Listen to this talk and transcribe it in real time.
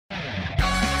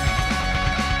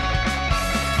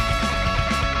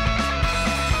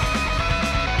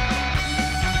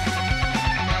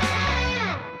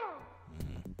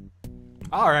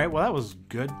Alright, well that was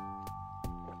good.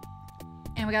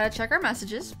 And we gotta check our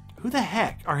messages. Who the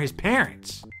heck are his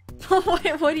parents? What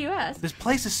do you ask? This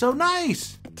place is so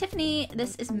nice. Tiffany,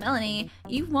 this is Melanie.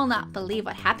 You will not believe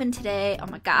what happened today. Oh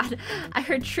my god. I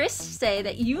heard Trish say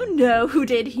that you know who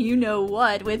did you know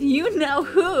what with you know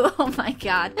who. Oh my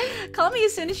god. Call me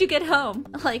as soon as you get home.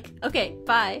 Like, okay,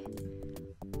 bye.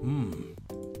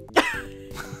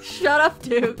 Shut up,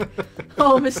 Duke.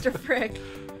 Oh, Mr. Frick.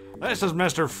 This is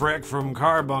Mr. Frick from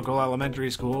Carbuncle Elementary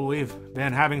School. We've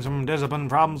been having some discipline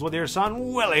problems with your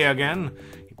son, Willy, again.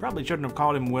 You probably shouldn't have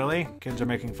called him Willy. Kids are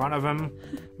making fun of him.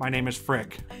 My name is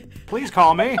Frick. Please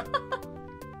call me.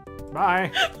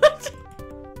 Bye.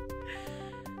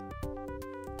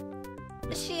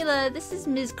 Sheila, this is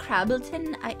Ms.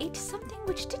 Crabbleton. I ate something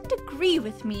which didn't agree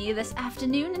with me this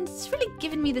afternoon, and it's really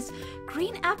given me this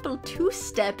green apple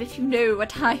two-step, if you know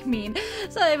what I mean.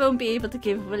 So I won't be able to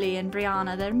give Willy and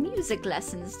Brianna their music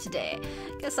lessons today.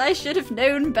 Guess I should have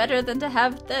known better than to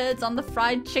have thirds on the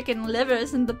fried chicken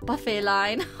livers in the buffet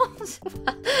line.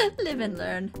 Live and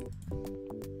learn.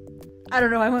 I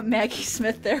don't know, I went Maggie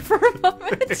Smith there for a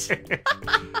moment.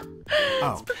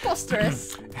 It's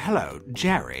preposterous. Hello,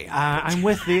 Jerry. I'm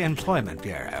with the Employment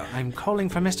Bureau. I'm calling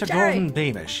for Mr. Jerry. Gordon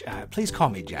Beamish. Please call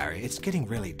me Jerry. It's getting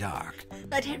really dark.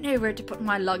 I don't know where to put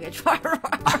my luggage.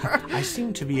 I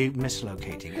seem to be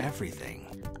mislocating everything.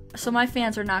 So my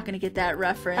fans are not going to get that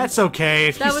reference. That's okay.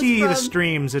 If That you was see the from-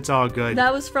 streams, it's all good.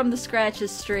 That was from the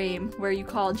Scratches stream, where you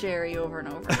call Jerry over and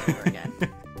over and over again.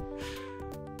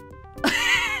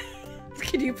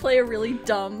 Can you play a really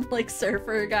dumb, like,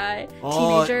 surfer guy?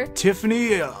 Teenager?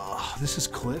 Tiffany, this is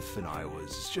Cliff, and I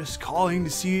was just calling to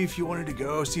see if you wanted to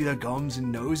go see the Gums and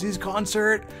Noses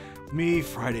concert. Me,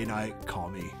 Friday night. Call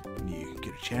me when you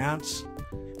get a chance.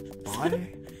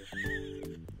 Bye.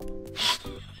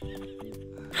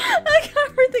 Like,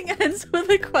 everything ends with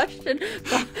a question.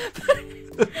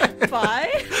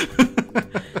 Bye?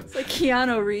 It's like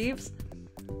Keanu Reeves.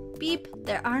 Beep,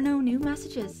 there are no new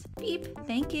messages. Beep,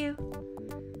 thank you.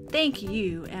 Thank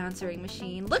you, answering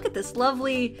machine. Look at this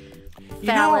lovely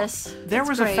phallus. You know, there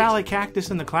was great. a phallic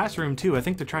cactus in the classroom, too. I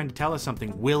think they're trying to tell us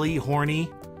something. Willy, horny.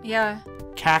 Yeah.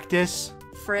 Cactus.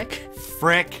 Frick.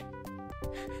 Frick.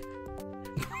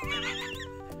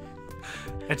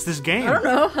 It's this game. I don't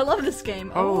know. I love this game.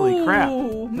 Holy crap.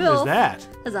 Milf. What is that?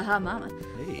 That's a hot mama.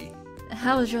 Hey.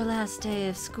 How was your last day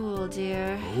of school,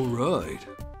 dear? All right.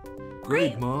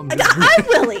 Great, Mom. I'm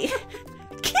Willy.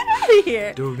 Get out of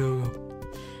here. Don't know.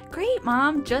 Great,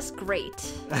 Mom. Just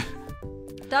great.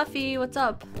 Duffy, what's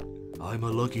up? I'm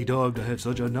a lucky dog to have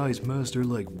such a nice master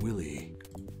like Willy.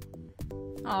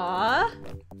 Aw.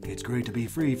 It's great to be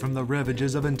free from the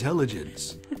ravages of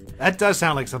intelligence. That does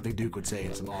sound like something Duke would say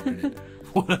in some alternate.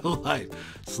 What a life.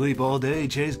 Sleep all day,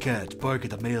 chase cats, bark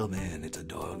at the mailman. It's a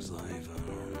dog's life.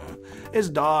 His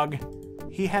dog.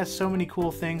 He has so many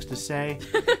cool things to say.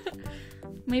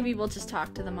 Maybe we'll just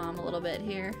talk to the mom a little bit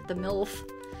here. The MILF.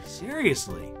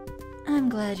 Seriously. I'm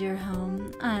glad you're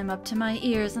home. I'm up to my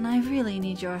ears and I really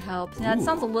need your help. That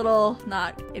sounds a little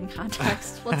not in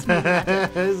context. Let's move on.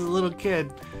 This is a little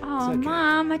kid. Oh, okay.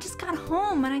 Mom, I just got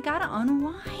home and I gotta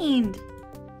unwind.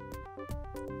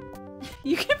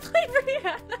 You can play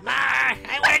Brianna. Ma,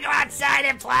 I want to go outside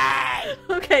and play.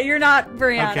 Okay, you're not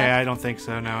Brianna. Okay, I don't think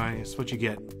so. No, it's what you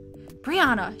get.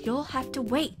 Brianna, you'll have to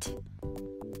wait.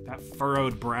 That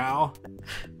furrowed brow.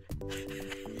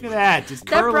 Look at that. It's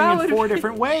That brow curling in would 4 be-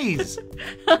 different ways.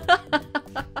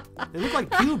 They look like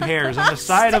pube hairs on the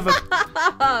side of a...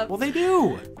 Well, they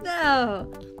do.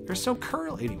 No. They're so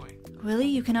curly. Anyway. Willy,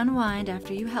 you can unwind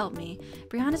after you help me.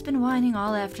 Brianna's been whining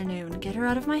all afternoon. Get her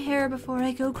out of my hair before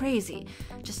I go crazy.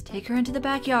 Just take her into the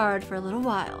backyard for a little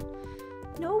while.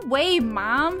 No way,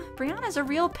 Mom. Brianna's a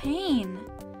real pain.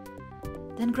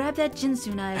 Then grab that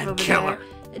Jinsu knife And over kill there. her.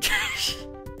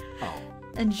 Oh.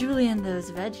 And julienne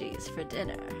those veggies for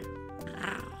dinner.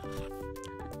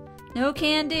 No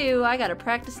can do. I gotta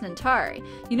practice an Atari.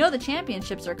 You know the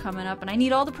championships are coming up and I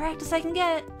need all the practice I can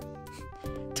get.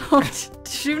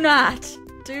 Do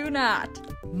not.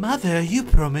 Mother, you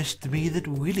promised me that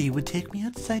Willy would take me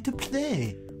outside to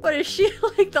play. What is she,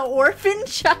 like the orphan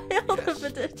child of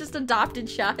a just adopted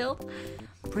child?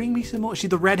 Bring me some more. She's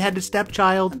the redheaded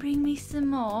stepchild. Bring me some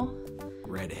more.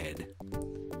 Redhead.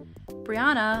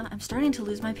 Brianna, I'm starting to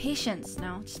lose my patience.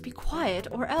 Now, just be quiet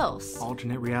or else.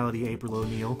 Alternate reality April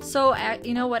O'Neil. So,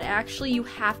 you know what? Actually, you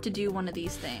have to do one of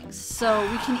these things. So,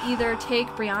 we can either take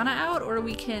Brianna out or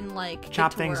we can, like,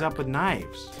 Chop get to things work. up with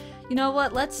knives. You know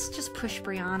what? Let's just push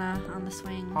Brianna on the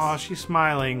swings. Oh, she's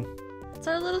smiling. It's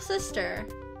our little sister.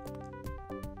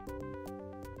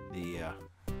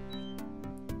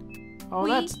 Oh, we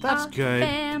that's are good.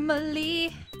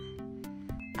 family.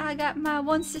 I got my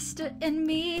one sister and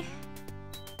me.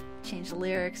 Change the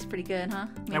lyrics. Pretty good, huh?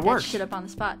 Made That works. shit up on the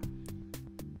spot.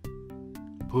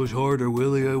 Push harder,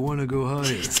 Willie. I want to go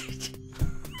higher.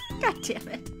 God damn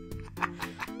it.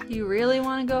 You really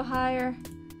want to go higher?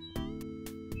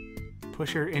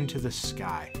 Push her into the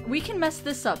sky. We can mess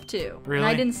this up too. Really? And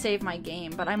I didn't save my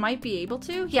game, but I might be able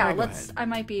to. Yeah, Alright, go ahead. I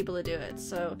might be able to do it.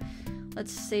 So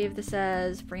let's save this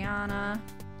as Brianna.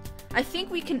 I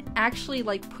think we can actually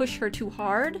like push her too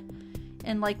hard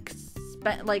and like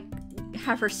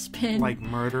have her spin. Like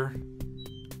murder?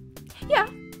 Yeah.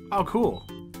 Oh, cool.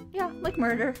 Yeah, like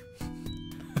murder.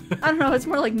 I don't know, it's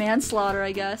more like manslaughter,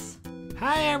 I guess.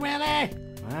 Hiya, Willie.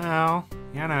 Well,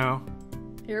 you know.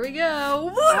 Here we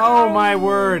go. Oh, my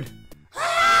word.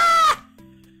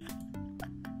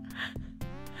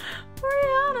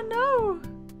 Brianna, no.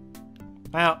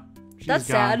 Well, she's That's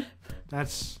gone. sad.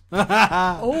 That's...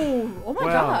 Oh my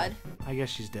god. I guess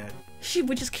she's dead.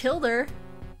 We just killed her.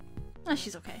 Oh,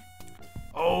 she's okay.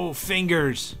 Oh,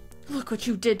 fingers. Look what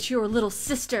you did to your little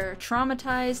sister.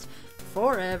 Traumatized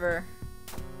forever.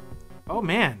 Oh,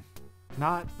 man.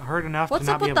 Not hurt enough What's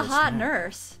to not up be with able the to hot snap.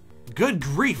 nurse? Good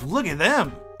grief, look at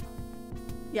them.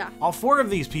 Yeah. All 4 of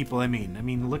these people, I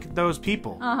mean, look at those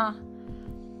people. Uh-huh.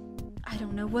 I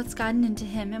don't know what's gotten into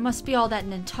him. It must be all that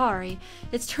Nintari.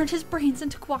 It's turned his brains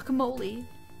into guacamole.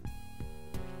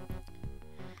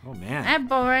 Oh, man. That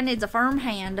boy needs a firm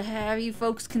hand. Have you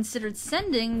folks considered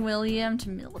sending William to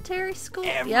military school?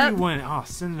 Everyone, oh,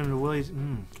 send them to Willie's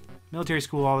military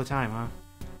school all the time, huh?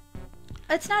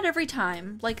 It's not every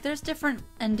time. Like, there's different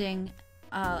endings.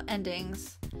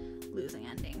 Losing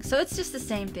endings. So it's just the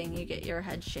same thing. You get your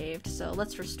head shaved. So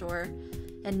let's restore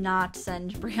and not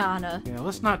send Brianna. Yeah,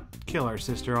 let's not kill our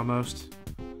sister almost.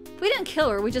 We didn't kill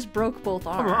her. We just broke both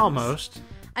arms. Almost.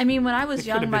 I mean, when I was It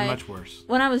young, could have been much worse.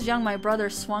 When I was young, my brother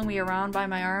swung me around by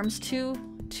my arms too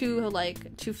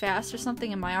fast or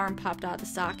something, and my arm popped out of the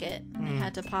socket, and I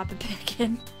had to pop it back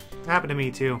in. It happened to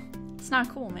me, too. It's not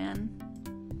cool, man.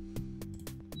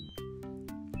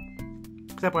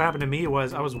 Except what happened to me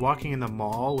was I was walking in the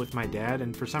mall with my dad,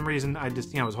 and for some reason I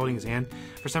just, I was holding his hand.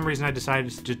 For some reason I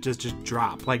decided to just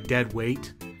drop, like dead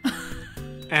weight.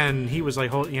 And he was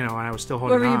like, and I was still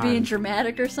holding on. Were you being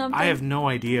dramatic or something? I have no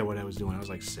idea what I was doing. I was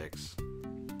like 6.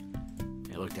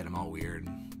 I looked at him all weird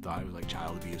and thought it was like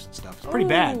child abuse and stuff. It's pretty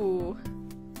bad. Oh,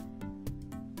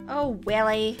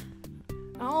 Willy.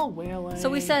 Oh, Willy. So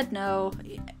we said no.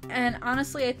 And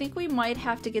honestly, I think we might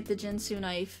have to get the Jinsu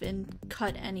knife and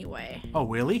cut anyway. Oh,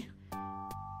 Willy?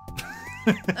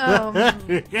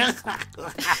 Okay. Yes.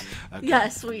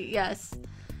 Yes.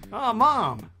 Oh,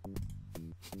 Mom.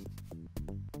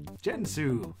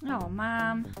 Jinsu. Oh,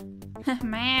 Mom.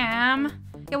 Ma'am.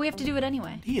 Yeah, we have to do it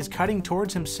anyway. He is cutting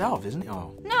towards himself, isn't he?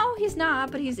 Oh. No, he's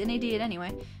not, but he's an idiot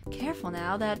anyway. Careful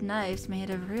now, that knife's made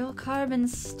of real carbon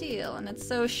steel, and it's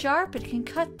so sharp it can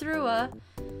cut through a...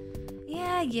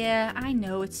 Yeah, I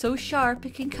know, it's so sharp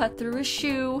it can cut through a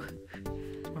shoe.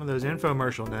 It's one of those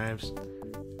infomercial knives.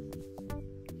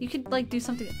 You could, like, do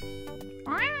something...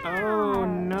 Oh,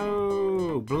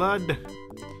 no. Blood.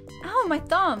 Oh, my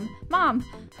thumb! Mom,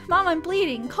 I'm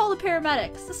bleeding. Call the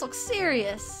paramedics. This looks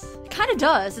serious. It kind of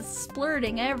does. It's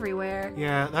splurting everywhere.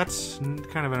 Yeah, that's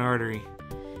kind of an artery.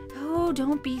 Oh,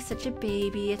 don't be such a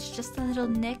baby. It's just a little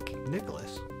nick.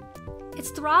 Nicholas.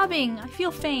 It's throbbing. I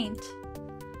feel faint.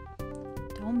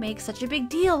 Don't make such a big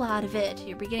deal out of it.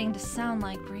 You're beginning to sound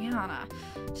like Brianna.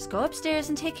 Just go upstairs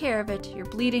and take care of it. You're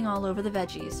bleeding all over the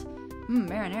veggies.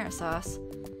 Marinara sauce.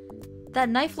 That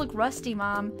knife looked rusty,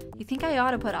 Mom. You think I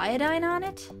ought to put iodine on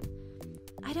it?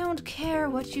 I don't care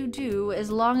what you do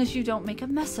as long as you don't make a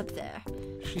mess up there.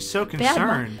 She's so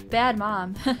concerned. Bad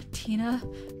Mom. Tina,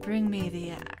 bring me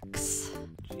the axe.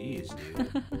 Jeez,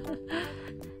 dude.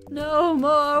 No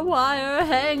more wire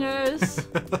hangers.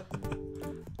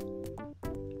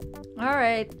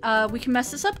 Alright, we can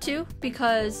mess this up too,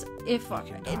 because if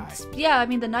it's... Yeah, I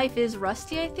mean, the knife is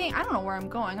rusty, I think. I don't know where I'm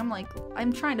going.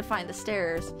 I'm trying to find the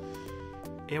stairs.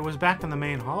 It was back in the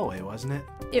main hallway, wasn't it?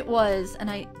 It was,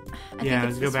 and I think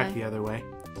it's go this back way. the other way.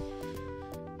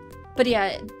 But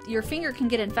yeah, your finger can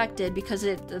get infected because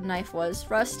the knife was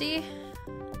rusty.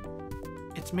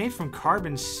 It's made from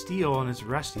carbon steel and it's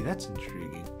rusty. That's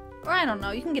intriguing. Or I don't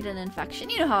know, you can get an infection.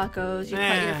 You know how it goes. You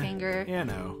cut your finger. Yeah,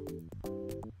 no.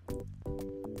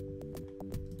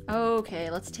 Okay,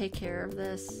 let's take care of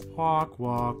this. Walk,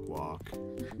 walk, walk.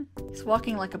 He's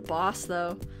walking like a boss,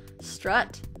 though.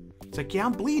 Strut. It's like, yeah,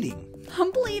 I'm bleeding.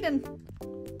 I'm bleeding.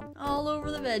 All over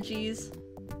the veggies.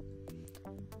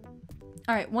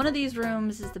 Alright, one of these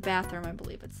rooms is the bathroom. I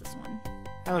believe it's this one.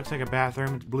 That looks like a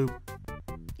bathroom. It's blue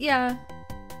Yeah.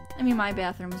 I mean, my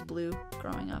bathroom was blue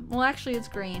growing up. Well, actually, it's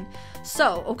green.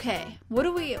 So, okay. What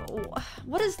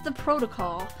is the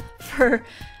protocol for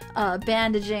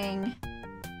bandaging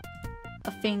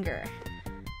a finger?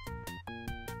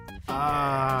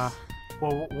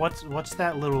 Well, what's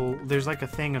that little... There's like a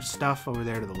thing of stuff over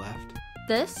there to the left.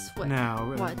 This? What?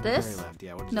 No. What, the this? Very left.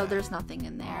 Yeah, what is No, that? there's nothing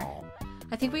in there. Oh.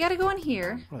 I think we gotta go in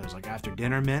here. Well, there's like after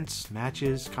dinner mints,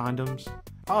 matches, condoms.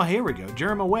 Oh, here we go.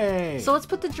 Germ away. So let's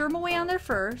put the germ away on there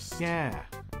first. Yeah.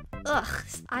 Ugh,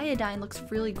 this iodine looks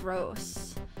really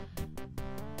gross.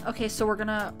 Okay, so we're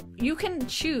gonna... You can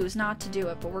choose not to do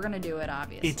it, but we're gonna do it,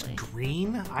 obviously. It's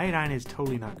green? Iodine is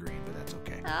totally not green, but that's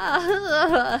okay.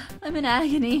 I'm in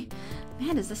agony.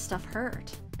 Man, does this stuff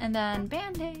hurt. And then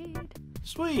Band-Aid.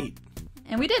 Sweet.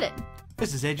 And we did it.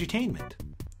 This is edutainment.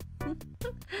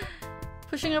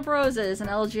 Pushinguproses and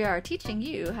LGR teaching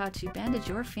you how to bandage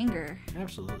your finger.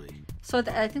 Absolutely. So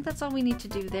I think that's all we need to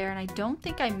do there, and I don't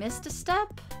think I missed a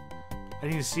step. I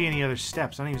didn't even see any other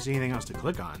steps. I don't even see anything else to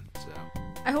click on, so...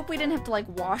 I hope we didn't have to, like,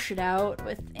 wash it out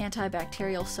with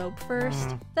antibacterial soap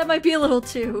first. That might be a little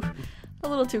too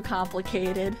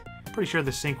complicated. Pretty sure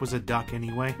the sink was a duck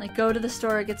anyway. Like, go to the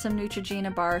store, get some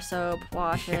Neutrogena bar soap,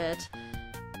 wash it,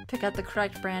 pick out the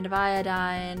correct brand of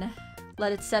iodine,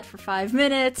 let it set for 5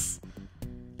 minutes.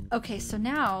 Okay, so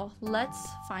now let's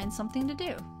find something to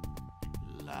do.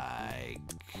 Like...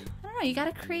 I don't know, you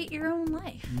gotta create your own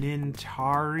life.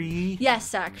 Nintari?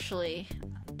 Yes, actually.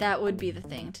 That would be the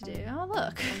thing to do. Oh,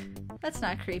 look. That's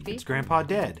not creepy. It's Grandpa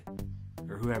Dead.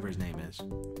 Or whoever his name is.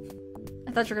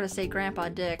 I thought you were gonna say Grandpa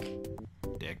Dick.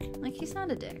 Dick. Like, he's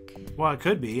not a dick. Well, it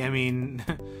could be. I mean...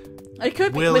 It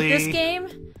could be. Willy. With this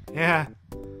game? Yeah.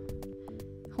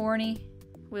 Horny.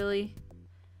 Willy.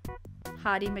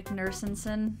 Hotty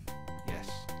McNursenson. Yes.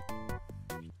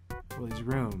 Willy's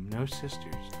room. No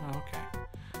sisters. Oh, okay.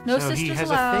 No so sisters he has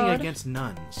allowed. a thing against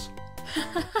nuns.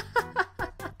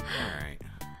 Alright.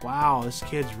 Wow, this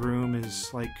kid's room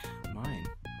is like mine.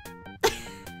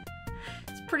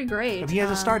 It's pretty great. He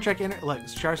has a Star Trek,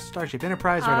 Starship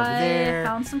Enterprise right over there. I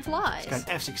found some flies. It's got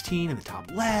an F-16 in the top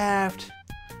left.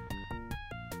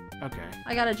 Okay.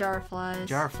 I got a Jar of Flies.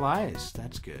 Jar of Flies.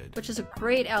 That's good. Which is a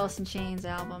great Alice in Chains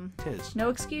album. Tis. No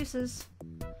excuses.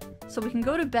 So we can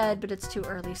go to bed, but it's too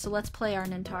early, so let's play our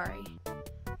Nintari.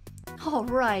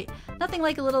 Alright, nothing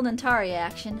like a little Nintari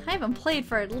action. I haven't played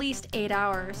for at least 8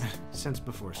 hours. Since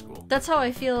before school. That's how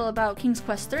I feel about King's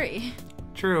Quest 3.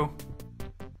 True.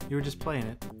 You were just playing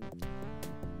it.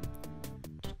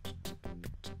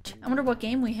 I wonder what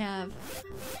game we have.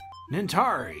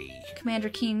 Nintari. Commander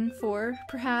Keen 4,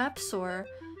 perhaps, or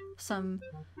some...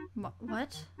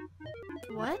 What?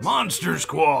 What? Monster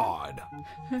Squad.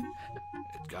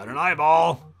 It's got an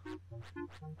eyeball.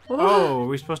 Whoa. Oh, are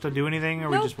we supposed to do anything, or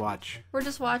Nope. we just watch? We're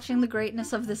just watching the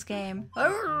greatness of this game. I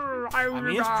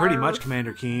mean, it's pretty much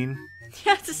Commander Keen.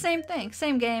 Yeah, it's the same thing.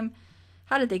 Same game.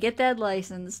 How did they get that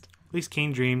licensed? At least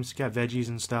Keen Dreams got veggies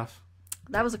and stuff.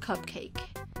 That was a cupcake.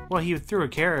 Well, he threw a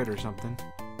carrot or something.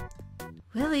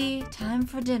 Willy, time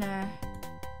for dinner.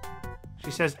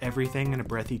 She says everything in a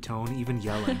breathy tone, even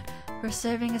yelling. We're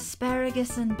serving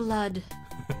asparagus and blood.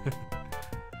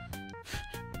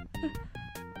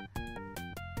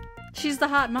 She's the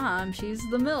hot mom. She's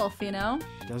the MILF, you know?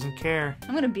 She doesn't care.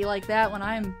 I'm gonna be like that when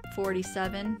I'm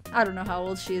 47. I don't know how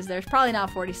old she is there. She's probably not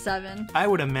 47. I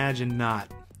would imagine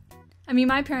not. I mean,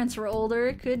 my parents were older.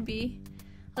 It could be.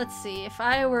 Let's see. If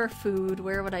I were food,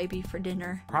 where would I be for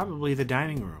dinner? Probably the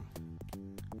dining room.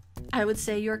 I would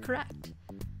say you're correct.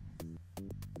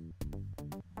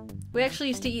 We actually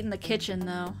used to eat in the kitchen,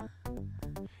 though.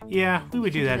 Yeah, we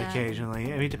would do that that.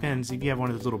 occasionally. I mean, it depends. If you have one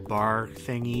of those little bar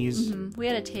thingies, We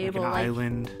had a table, like an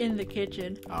island. in the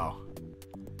kitchen. Oh.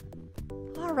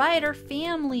 All right, our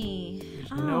family.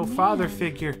 There's no father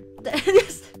figure.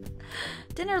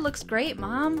 Dinner looks great,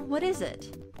 Mom. What is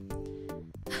it?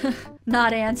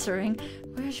 Not answering.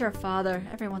 Where's your father?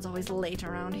 Everyone's always late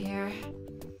around here.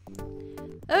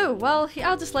 Oh, well,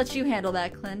 I'll just let you handle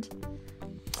that, Clint.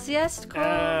 Sieste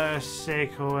quoi?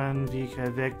 Seco and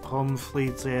avec pommes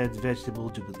frites et vegetable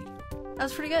jubilee. That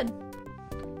was pretty good.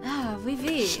 Ah, oui,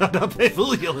 oui. Shut up,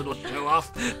 Evel, you little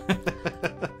show-off.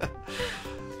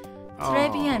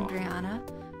 Très bien, Brianna.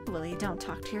 Willie, don't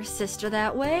talk to your sister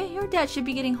that way. Your dad should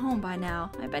be getting home by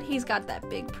now. I bet he's got that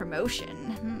big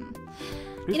promotion.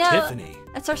 Who's You know, Tiffany?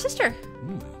 That's our sister.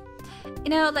 You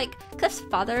know, like, Cliff's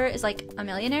father is like a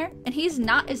millionaire, and he's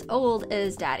not as old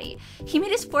as Daddy. He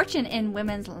made his fortune in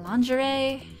women's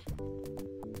lingerie.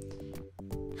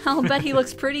 I'll bet he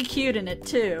looks pretty cute in it,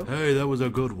 too. Hey, that was a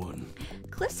good one.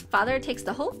 Cliff's father takes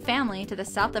the whole family to the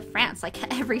south of France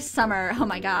like every summer. Oh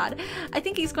my god. I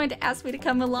think he's going to ask me to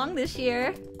come along this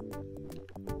year.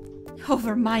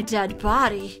 Over my dead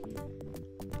body.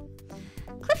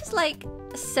 Cliff is like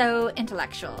so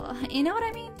intellectual. You know what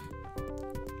I mean?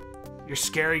 You're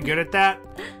scary good at that?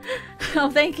 Oh,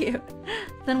 thank you.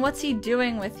 Then what's he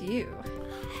doing with you?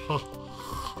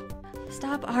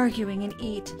 Stop arguing and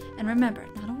eat. And remember,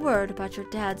 not a word about your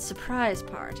dad's surprise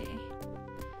party.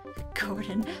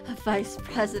 Gordon, a vice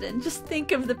president. Just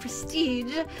think of the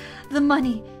prestige, the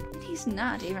money. And he's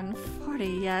not even 40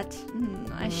 yet.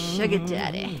 My sugar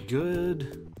daddy.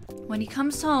 Good. When he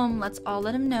comes home, let's all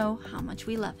let him know how much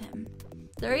we love him.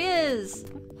 There he is.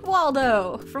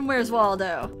 Waldo. From Where's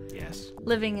Waldo? Yes.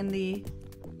 Living in the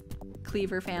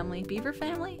Cleaver family. Beaver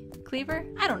family? Cleaver?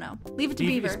 I don't know. Leave it to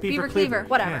Beaver. Beaver Cleaver.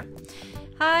 Whatever. Yeah.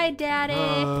 Hi, Daddy.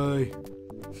 Hi.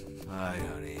 Hi,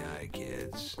 honey. Hi,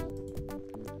 kids.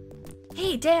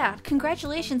 Hey, Dad.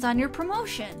 Congratulations on your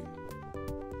promotion.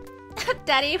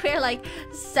 Daddy, we're like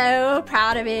so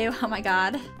proud of you. Oh my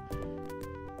god.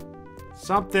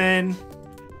 Something.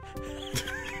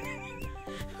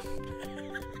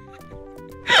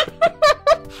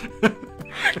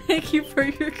 Thank you for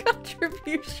your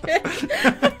contribution. I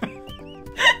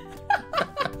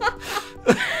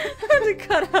had to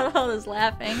cut out all this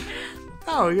laughing.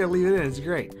 Oh, you gotta leave it in. It's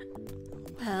great.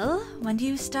 Well, when do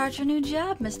you start your new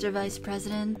job, Mr. Vice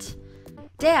President?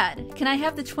 Dad, can I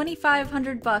have the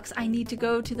 $2,500 I need to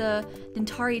go to the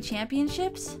Nintari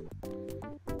Championships?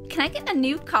 Can I get a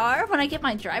new car when I get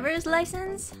my driver's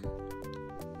license?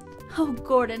 Oh,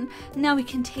 Gordon, now we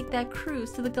can take that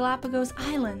cruise to the Galapagos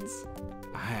Islands.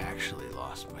 I actually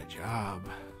lost my job.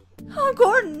 Oh,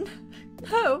 Gordon!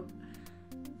 Oh.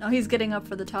 Oh, he's getting up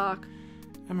for the talk.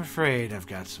 I'm afraid I've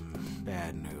got some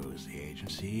bad news. The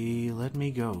agency let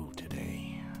me go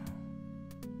today.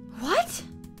 What?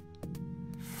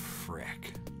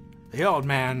 Frick. The old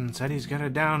man said he's gonna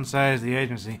downsize the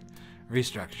agency.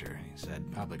 Restructure. He said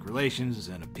public relations is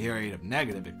in a period of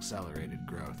negative accelerated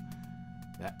growth.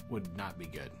 That would not be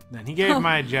good. Then he gave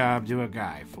my job to a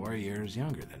guy 4 years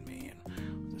younger than me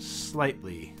and with a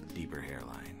slightly deeper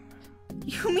hairline.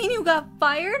 You mean you got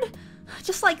fired?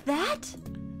 Just like that?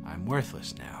 I'm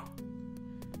worthless now.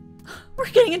 We're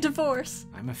getting a divorce.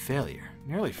 I'm a failure.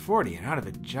 Nearly 40 and out of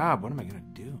a job. What am I gonna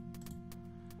do?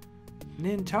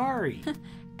 Nintari.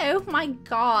 Oh my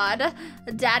god.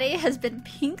 Daddy has been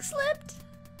pink-slipped?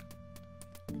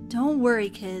 Don't worry,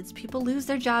 kids. People lose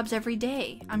their jobs every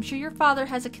day. I'm sure your father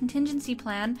has a contingency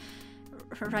plan.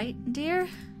 Right, dear?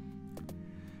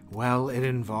 Well, it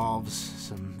involves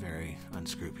some very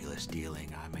unscrupulous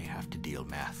dealing. I may have to deal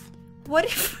meth. What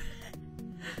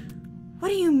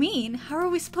do you mean? How are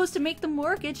we supposed to make the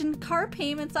mortgage and car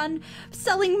payments on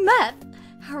selling meth?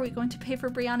 How are we going to pay for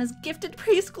Brianna's gifted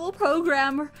preschool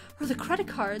program, or the credit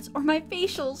cards, or my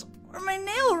facials, or my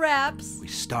nail wraps? We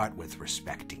start with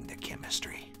respecting the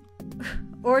chemistry.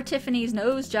 Or Tiffany's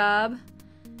nose job.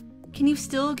 Can you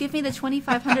still give me the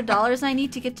 $2,500 I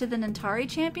need to get to the Nintari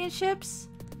Championships?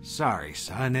 Sorry,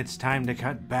 son, it's time to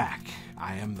cut back.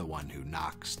 I am the one who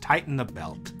knocks. Tighten the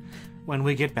belt. When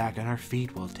we get back on our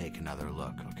feet, we'll take another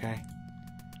look, okay?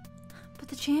 But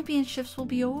the championships will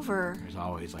be over. There's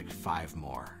always like 5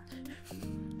 more.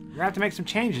 We're gonna have to make some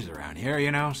changes around here,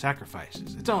 you know,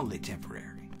 sacrifices. It's only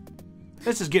temporary.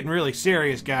 This is getting really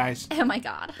serious, guys. Oh my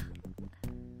god.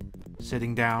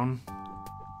 Sitting down.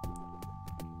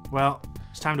 Well,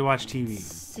 it's time to watch TV.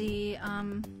 See,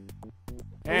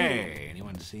 Hey,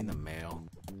 anyone seen the mail?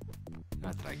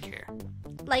 Not that I care.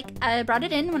 like, I brought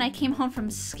it in when I came home from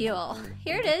school.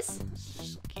 Here it is.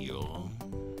 Skill.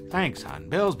 Thanks, hon.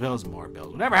 Bills, bills, more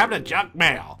bills. Whatever happened to junk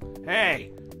mail?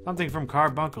 Hey, something from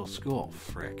Carbuncle's school.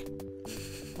 Frick.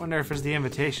 Wonder if it's the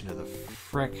invitation to the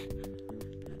frick.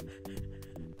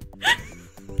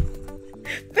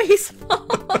 Baseball.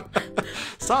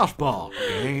 Softball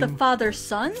game. The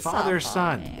father-son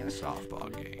Father-son game.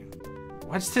 softball game.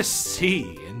 What's this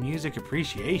C in music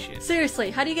appreciation?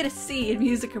 Seriously, how do you get a C in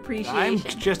music appreciation? I'm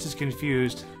just as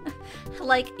confused.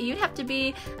 Like, you'd have to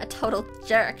be a total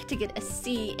jerk to get a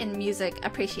C in music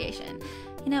appreciation.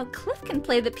 You know, Cliff can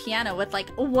play the piano with, like,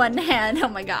 one hand. Oh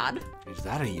my god. Is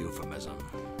that a euphemism?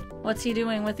 What's he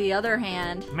doing with the other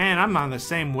hand? Man, I'm on the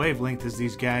same wavelength as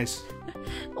these guys.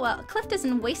 Well, Cliff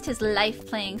doesn't waste his life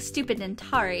playing stupid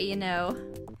Nintari, you know.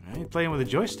 I ain't playing with a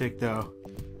joystick, though.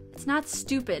 It's not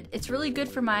stupid. It's really good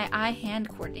for my eye-hand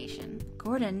coordination.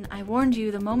 Gordon, I warned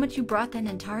you the moment you brought that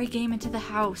Nintari game into the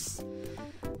house.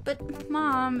 But,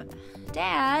 Mom,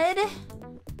 Dad...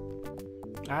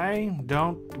 I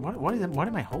don't... What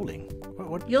am I holding?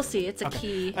 What? You'll see. It's a Okay.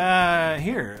 key.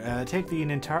 Here, take the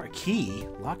entire key.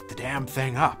 Lock the damn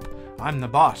thing up. I'm the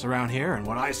boss around here, and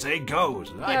what I say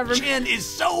goes. Yeah, My chin is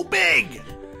so big.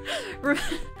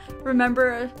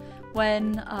 Remember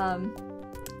when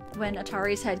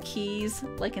Ataris had keys,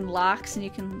 like in locks, and you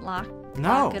can lock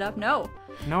it up? No.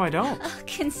 No, I don't.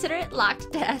 Consider it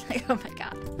locked, Dad. Like, oh my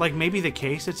god. Like maybe the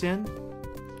case it's in?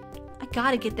 I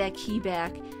gotta get that key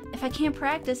back. If I can't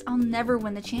practice, I'll never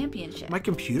win the championship. My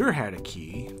computer had a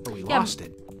key, but we lost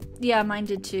it. Yeah, mine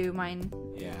did too. Mine.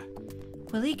 Yeah.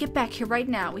 Willy, get back here right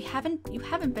now. You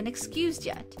haven't been excused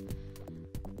yet.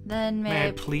 Then May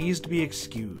I please be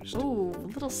excused? Ooh,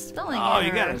 little spelling Oh, error.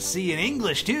 you got a C in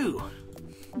English too.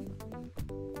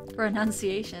 Or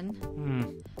enunciation.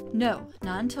 No,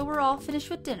 not until we're all finished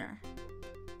with dinner.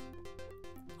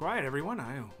 Quiet, everyone.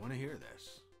 I want to hear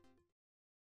this.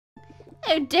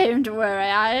 Oh, don't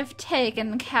worry, I've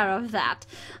taken care of that.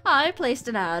 I placed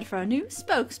an ad for a new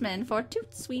spokesman for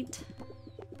Toot Sweet.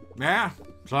 Yeah,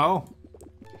 so?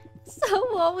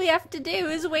 So all we have to do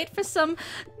is wait for some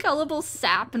gullible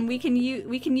sap, and we can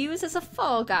use as a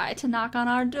fall guy to knock on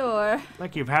our door.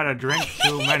 Like you've had a drink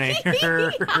too many.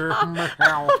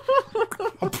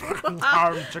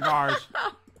 Cigars.